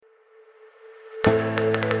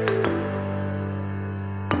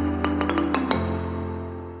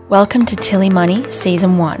Welcome to Tilly Money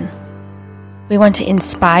Season 1. We want to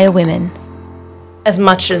inspire women. As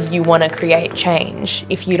much as you want to create change,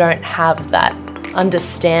 if you don't have that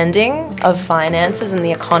understanding of finances and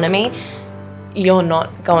the economy, you're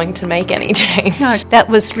not going to make any change. No, that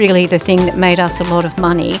was really the thing that made us a lot of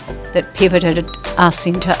money, that pivoted us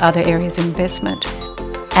into other areas of investment.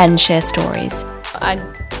 And share stories. I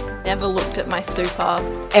never looked at my super.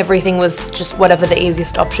 Everything was just whatever the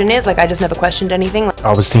easiest option is. I just never questioned anything.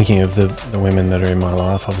 I was thinking of the women that are in my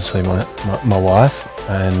life, obviously my wife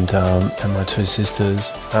and my two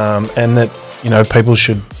sisters, and that, people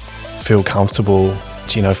should feel comfortable.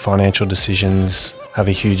 Financial decisions have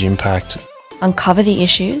a huge impact. Uncover the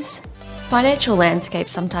issues. Financial landscape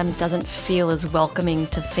sometimes doesn't feel as welcoming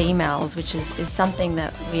to females, which is something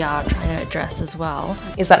that we are trying to address as well.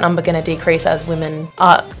 Is that number going to decrease as women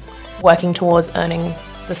are working towards earning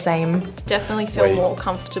the same? Definitely feel more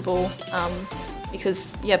comfortable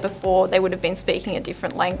because, before they would have been speaking a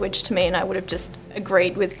different language to me and I would have just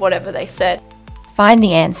agreed with whatever they said. Find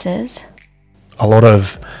the answers. A lot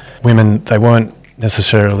of women, they weren't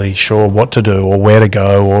necessarily sure what to do or where to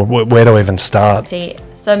go or where to even start. See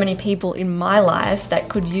so many people in my life that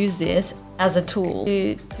could use this as a tool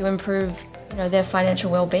to improve their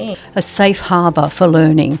financial well-being. A safe harbour for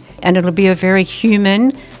learning, and it'll be a very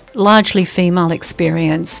human, largely female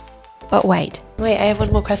experience. But wait, I have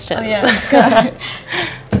one more question. Oh yeah.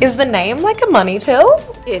 Is the name like a money till?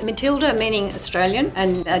 Yes, Matilda meaning Australian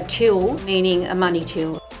and a till meaning a money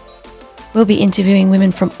till. We'll be interviewing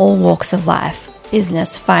women from all walks of life: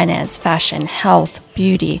 business, finance, fashion, health,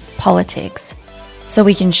 beauty, politics. So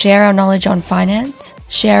we can share our knowledge on finance,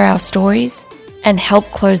 share our stories, and help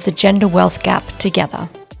close the gender wealth gap together.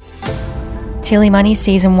 Tilly Money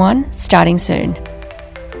Season 1, starting soon.